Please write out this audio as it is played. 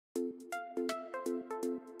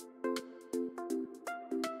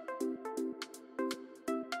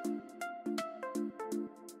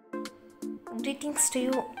Greetings to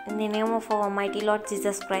you in the name of our mighty Lord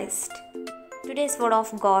Jesus Christ. Today's word of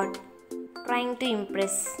God, trying to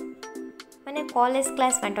impress. When a college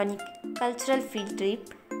class went on a cultural field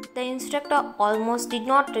trip, the instructor almost did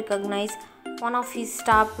not recognize one of his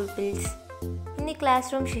star pupils. In the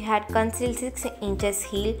classroom, she had concealed 6 inches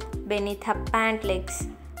heel beneath her pant legs,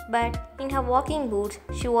 but in her walking boots,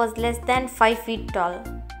 she was less than 5 feet tall.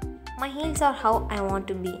 "My heels are how I want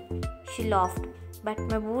to be," she laughed, "but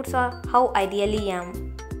my boots are how I really am."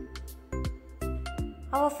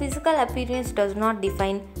 Our physical appearance does not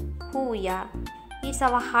define who we are. It's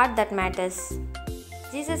our heart that matters.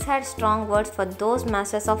 Jesus had strong words for those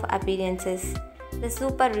masters of appearances, the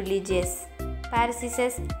super religious,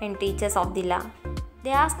 Pharisees and teachers of the law.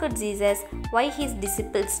 They asked Jesus why his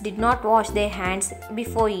disciples did not wash their hands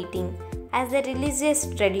before eating, as the religious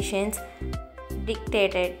traditions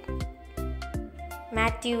dictated.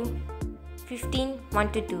 Matthew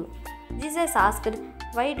 15:1-2. Jesus asked,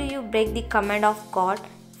 "Why do you break the command of God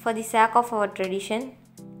for the sake of our tradition?"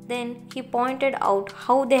 Then he pointed out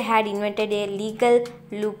how they had invented a legal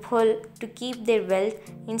loophole to keep their wealth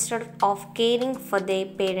instead of caring for their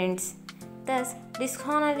parents, thus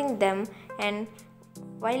dishonoring them and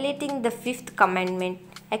violating the 5th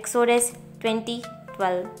commandment, Exodus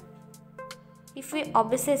 20:12. If we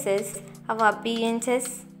obsess our appearances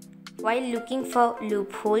while looking for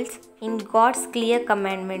loopholes in God's clear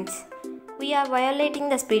commandments, we are violating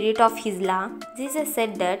the spirit of His law. Jesus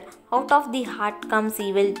said that out of the heart comes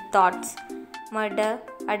evil thoughts, murder,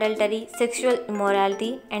 adultery, sexual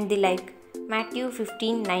immorality, and the like. Matthew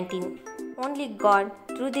 15:19. Only God,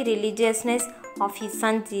 through the religiousness of His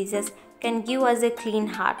Son Jesus, can give us a clean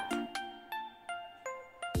heart.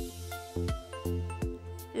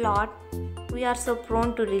 Lord, we are so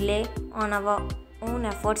prone to rely on our own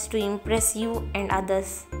efforts to impress you and others.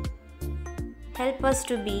 Help us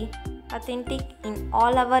to be authentic in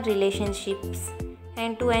all our relationships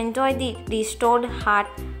and to enjoy the restored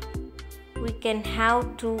heart we can have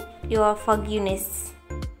through your forgiveness.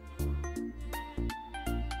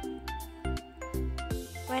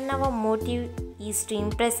 When our motive is to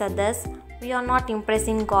impress others, we are not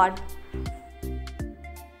impressing God.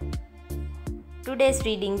 Today's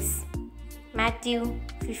readings: Matthew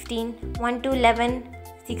 15:1-11,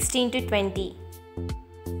 16-20.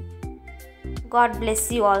 God bless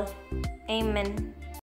you all. Amen.